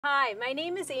Hi, my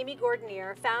name is Amy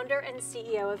Gordinier, founder and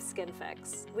CEO of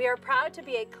Skinfix. We are proud to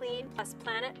be a clean plus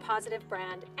planet positive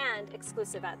brand and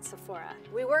exclusive at Sephora.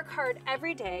 We work hard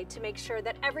every day to make sure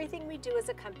that everything we do as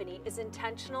a company is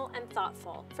intentional and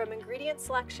thoughtful, from ingredient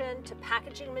selection to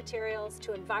packaging materials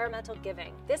to environmental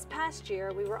giving. This past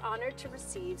year, we were honored to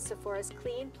receive Sephora's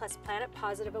Clean plus Planet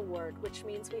Positive Award, which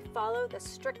means we follow the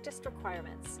strictest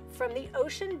requirements. From the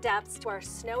ocean depths to our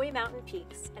snowy mountain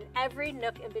peaks and every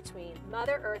nook in between,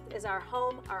 Mother Earth is our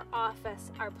home, our office,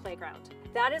 our playground.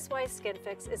 That is why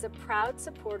Skinfix is a proud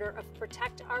supporter of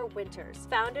Protect Our Winters,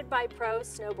 founded by pro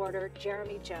snowboarder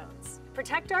Jeremy Jones.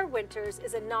 Protect Our Winters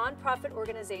is a nonprofit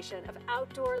organization of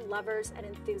outdoor lovers and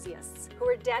enthusiasts who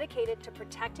are dedicated to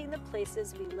protecting the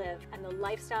places we live and the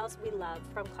lifestyles we love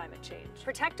from climate change.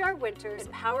 Protect Our Winters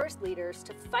empowers leaders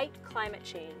to fight climate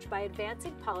change by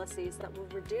advancing policies that will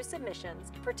reduce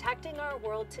emissions, protecting our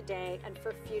world today and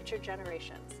for future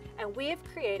generations. And we have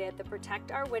created the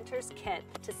Protect Our Winters kit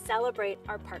to celebrate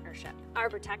our partnership. Our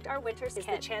Protect Our Winters is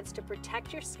the chance to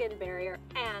protect your skin barrier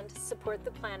and support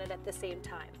the planet at the same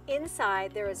time.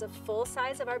 Inside, there is a full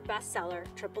size of our bestseller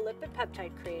triple lipid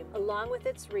peptide cream along with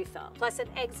its refill, plus an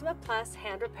Eczema Plus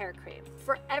hand repair cream.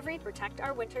 For every Protect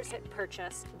Our Winters kit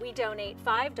purchase, we donate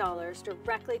 $5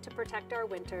 directly to Protect Our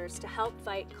Winters to help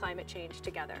fight climate change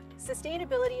together.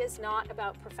 Sustainability is not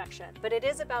about perfection, but it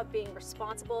is about being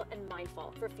responsible and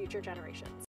mindful for future generations.